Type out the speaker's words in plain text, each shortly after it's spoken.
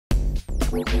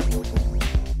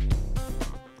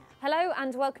Hello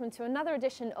and welcome to another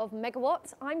edition of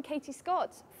Megawatt. I'm Katie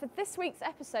Scott. For this week's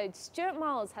episode, Stuart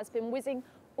Miles has been whizzing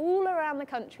all around the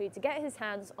country to get his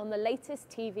hands on the latest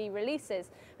TV releases,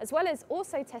 as well as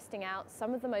also testing out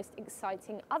some of the most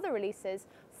exciting other releases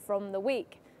from the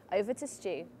week. Over to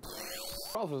Stu.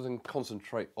 Rather than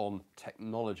concentrate on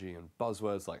technology and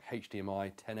buzzwords like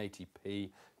HDMI,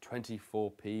 1080p,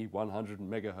 24p, 100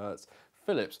 megahertz,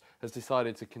 Philips has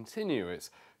decided to continue its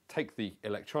take the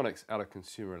electronics out of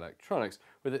consumer electronics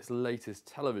with its latest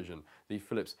television, the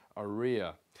Philips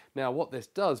Aurea. Now what this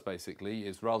does basically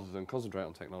is, rather than concentrate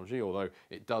on technology, although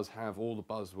it does have all the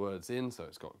buzzwords in, so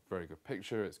it's got very good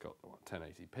picture, it's got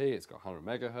 1080p, it's got 100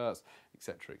 megahertz,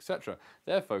 etc, etc.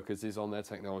 Their focus is on their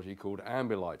technology called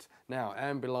Ambilight. Now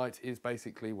Ambilight is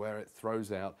basically where it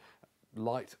throws out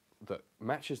light that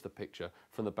matches the picture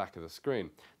from the back of the screen.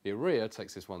 The Aurea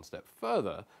takes this one step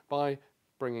further by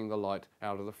bringing the light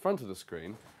out of the front of the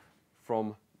screen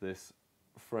from this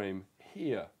frame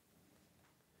here.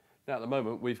 Now at the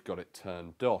moment we've got it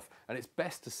turned off, and it's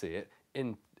best to see it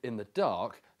in the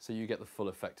dark so you get the full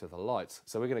effect of the lights.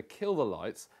 So we're going to kill the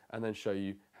lights and then show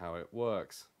you how it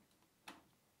works.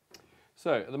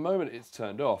 So at the moment it's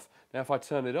turned off. Now if I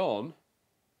turn it on,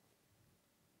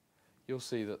 you'll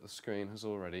see that the screen has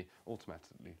already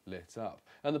automatically lit up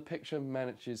and the picture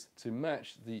manages to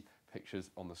match the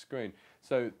pictures on the screen.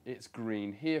 So it's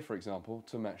green here, for example,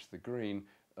 to match the green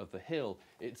of the hill.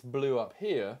 It's blue up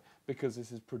here because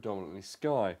this is predominantly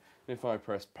sky. And if I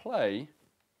press play,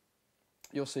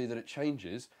 you'll see that it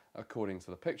changes according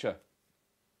to the picture.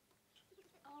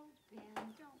 Oh, Ben, don't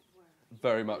worry.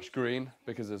 Very much green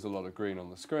because there's a lot of green on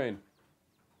the screen.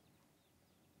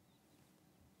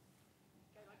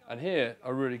 And here,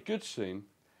 a really good scene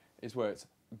is where it's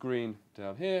green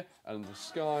down here and the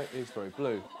sky is very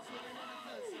blue.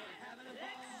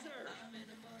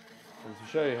 And to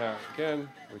show you how, again,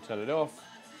 we turn it off,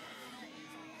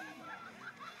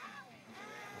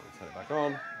 we turn it back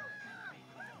on.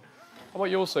 And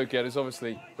what you also get is,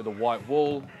 obviously, with a white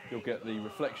wall, you'll get the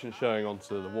reflection showing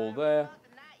onto the wall there.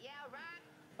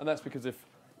 And that's because if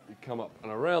you come up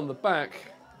and around the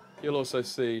back, you'll also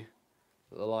see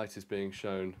that the light is being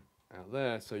shown out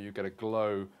there, so you get a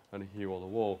glow and a hue on the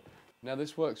wall. Now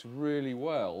this works really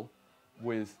well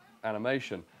with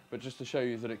animation, but just to show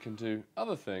you that it can do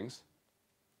other things,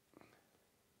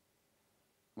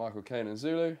 Michael Caine and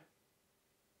Zulu,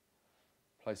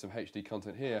 play some HD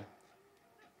content here.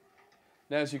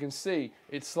 Now as you can see,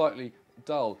 it's slightly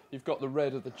dull. You've got the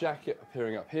red of the jacket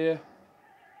appearing up here,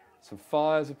 some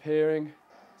fires appearing,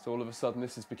 so all of a sudden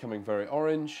this is becoming very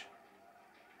orange.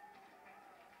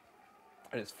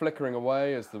 And it's flickering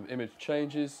away as the image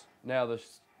changes. Now the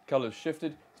colour's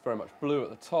shifted, it's very much blue at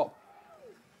the top.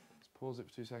 Let's pause it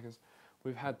for 2 seconds.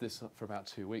 We've had this for about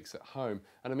 2 weeks at home,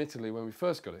 and admittedly when we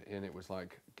first got it in, it was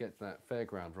like, get that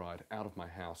fairground ride out of my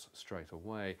house straight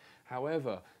away.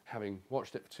 However, having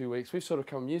watched it for 2 weeks, we've sort of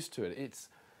come used to it. It's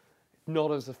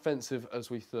not as offensive as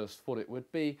we first thought it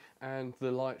would be, and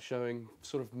the light showing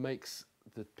sort of makes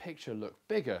the picture look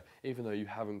bigger, even though you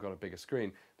haven't got a bigger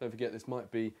screen. Don't forget, this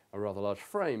might be a rather large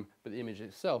frame, but the image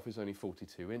itself is only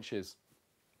 42 inches.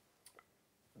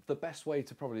 The best way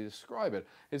to probably describe it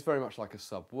is very much like a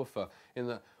subwoofer, in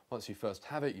that once you first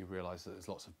have it, you realise that there's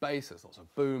lots of bass, there's lots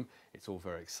of boom, it's all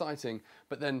very exciting,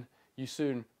 but then you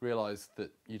soon realise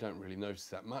that you don't really notice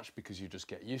that much because you just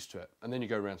get used to it. And then you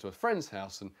go around to a friend's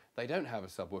house and they don't have a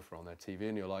subwoofer on their TV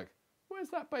and you're like, where's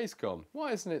that bass gone?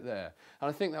 Why isn't it there? And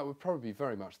I think that would probably be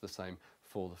very much the same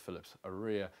for the Philips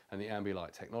Aurea and the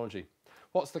Ambilight technology.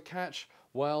 What's the catch?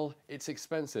 Well, it's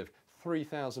expensive.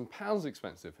 £3,000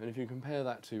 expensive, and if you compare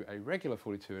that to a regular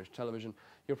 42-inch television,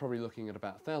 you're probably looking at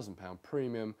about £1,000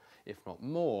 premium, if not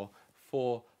more,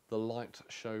 for the light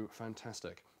show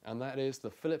fantastic, and that is the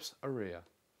Philips Aurea.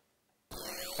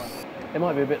 It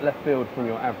might be a bit left field from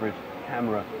your average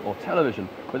camera or television,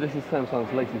 but this is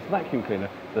Samsung's latest vacuum cleaner,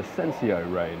 the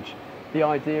Sensio range. The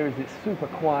idea is it's super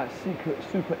quiet,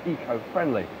 super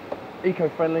eco-friendly.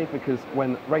 Eco-friendly because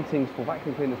when ratings for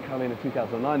vacuum cleaners come in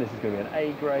 2009, this is going to be an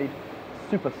A grade.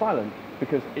 Super silent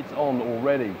because it's on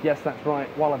already. Yes, that's right,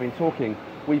 while I've been talking,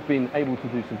 we've been able to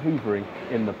do some hoovering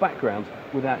in the background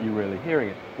without you really hearing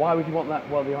it. Why would you want that?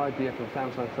 Well, the idea from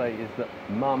Samsung, say, is that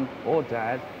mum or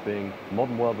dad, being the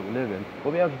modern world that we live in,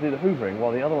 will be able to do the hoovering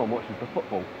while the other one watches the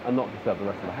football and not disturb the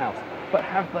rest of the house. But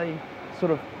have they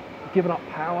sort of given up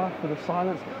power for the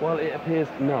silence? Well, it appears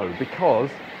no, because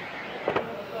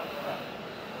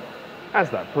as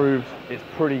that proves, it's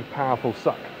pretty powerful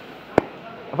suck.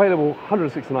 Available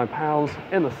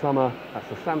 £169 in the summer, that's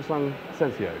the Samsung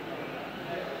Sensio.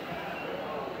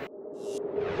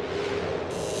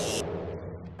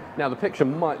 Now the picture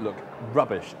might look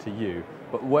rubbish to you,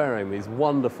 but wearing these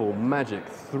wonderful magic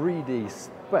 3D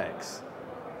specs,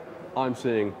 I'm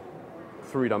seeing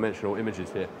three-dimensional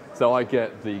images here. So I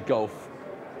get the golf,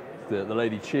 the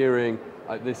lady cheering,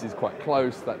 this is quite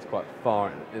close, that's quite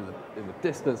far in the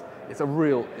distance. It's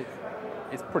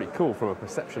it's pretty cool from a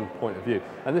perception point of view.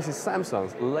 And this is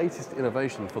Samsung's latest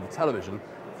innovation for the television,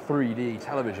 3D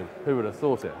television. Who would have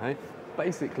thought it, hey?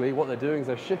 Basically, what they're doing is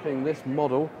they're shipping this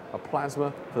model, a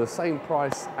plasma, for the same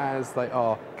price as they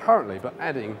are currently, but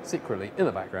adding secretly in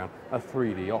the background a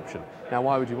 3D option. Now,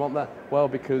 why would you want that? Well,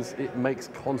 because it makes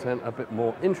content a bit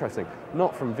more interesting.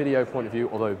 Not from video point of view,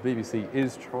 although BBC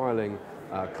is trialing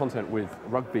content with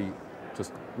rugby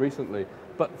just recently,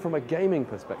 but from a gaming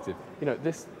perspective, you know,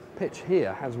 this pitch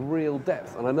here has real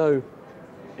depth, and I know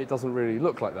it doesn't really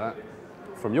look like that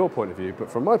from your point of view,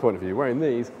 but from my point of view, wearing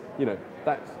these, you know,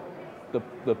 that's the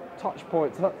touch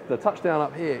point, the touchdown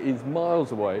up here is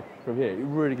miles away from here. It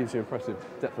really gives you impressive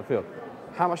depth of field.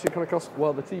 How much is it going to cost?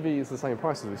 Well, the TV is the same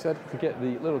price as we said. To get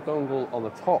the little dongle on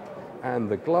the top and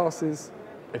the glasses,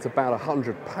 it's about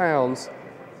 £100,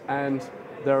 and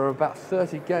there are about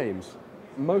 30 games,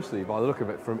 mostly by the look of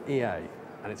it from EA,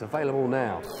 and it's available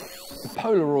now. The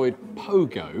Polaroid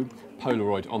Pogo,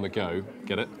 Polaroid on the go,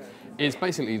 get it, is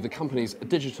basically the company's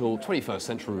digital 21st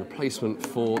century replacement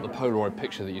for the Polaroid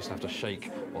picture that used to have to shake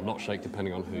or not shake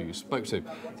depending on who you spoke to.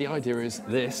 The idea is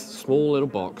this small little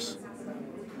box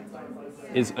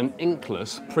is an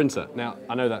inkless printer. Now,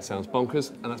 I know that sounds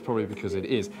bonkers, and that's probably because it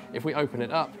is. If we open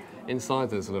it up, inside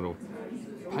there's little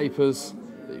papers,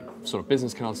 sort of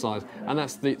business card size, and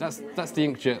that's the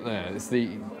inkjet there. It's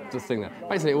the thing there.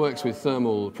 Basically, it works with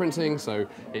thermal printing, so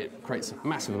it creates a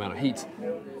massive amount of heat,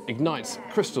 ignites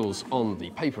crystals on the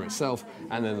paper itself,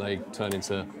 and then they turn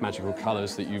into magical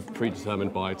colours that you've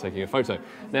predetermined by taking a photo.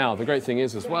 Now, the great thing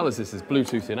is, as well as this is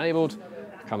Bluetooth enabled,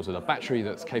 it comes with a battery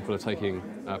that's capable of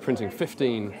printing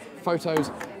 15 photos,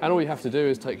 and all you have to do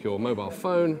is take your mobile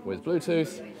phone with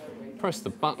Bluetooth, press the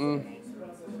button.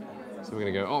 So we're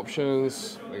going to go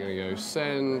options, we're going to go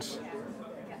send,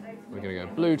 we're going to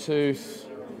go Bluetooth.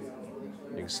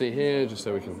 You can see here, just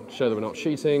so we can show that we're not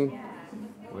cheating,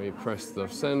 we press the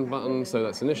send button, so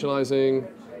that's initializing,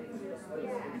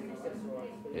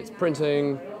 it's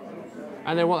printing,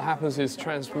 and then what happens is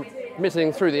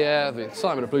transmitting through the air the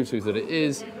excitement of Bluetooth that it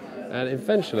is, and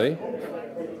eventually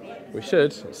we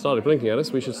should, it started blinking at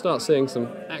us, we should start seeing some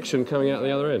action coming out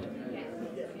the other end.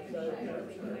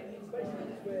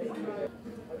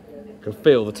 You can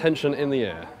feel the tension in the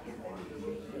air.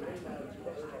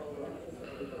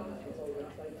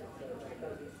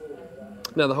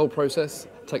 Now the whole process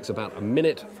takes about a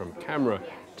minute from camera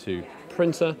to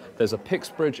printer. There's a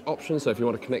PixBridge option, so if you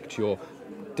want to connect your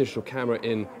digital camera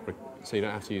in so you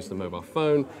don't have to use the mobile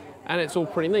phone. And it's all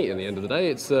pretty neat at the end of the day.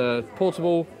 It's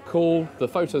portable, cool. The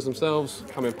photos themselves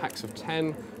come in packs of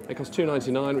 10. They cost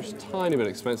 $2.99, which is a tiny bit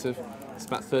expensive. It's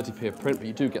about 30p a print, but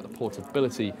you do get the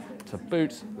portability to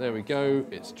boot. There we go,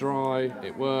 it's dry,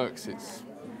 it works,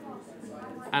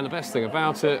 and the best thing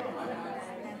about it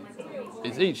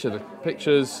is each of the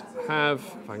pictures have,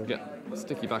 if I can get the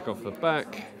sticky back off the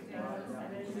back,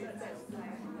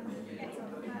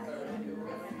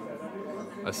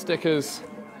 are stickers,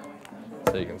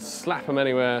 so you can slap them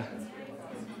anywhere,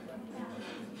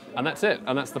 and that's it,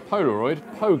 and that's the Polaroid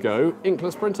Pogo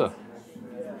inkless printer.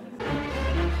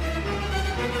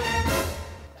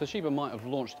 Toshiba might have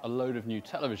launched a load of new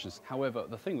televisions, however,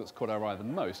 the thing that's caught our eye the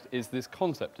most is this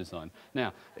concept design.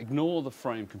 Now, ignore the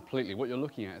frame completely. What you're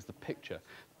looking at is the picture.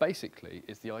 Basically,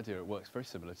 it's the idea it works very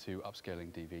similar to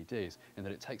upscaling DVDs, in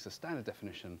that it takes a standard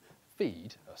definition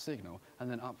feed, a signal, and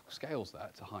then upscales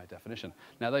that to high definition.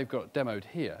 Now, they've got demoed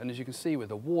here, and as you can see with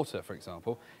the water, for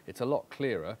example, it's a lot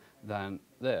clearer than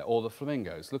there, or the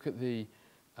flamingos. Look at the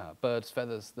bird's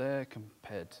feathers there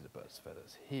compared to the bird's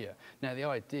feathers here. Now the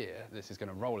idea, this is going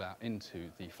to roll out into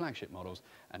the flagship models,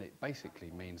 and it basically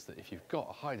means that if you've got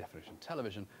a high definition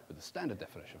television with a standard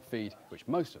definition feed, which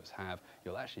most of us have,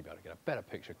 you'll actually be able to get a better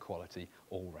picture quality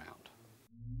all round.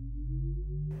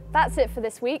 That's it for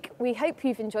this week. We hope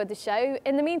you've enjoyed the show.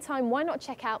 In the meantime, why not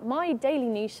check out my daily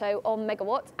news show on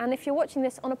Megawatt? And if you're watching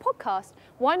this on a podcast,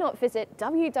 why not visit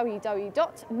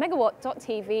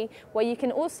www.megawatt.tv, where you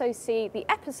can also see the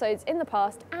episodes in the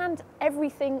past and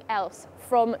everything else,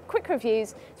 from quick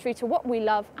reviews through to what we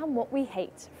love and what we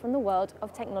hate from the world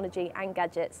of technology and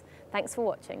gadgets. Thanks for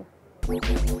watching.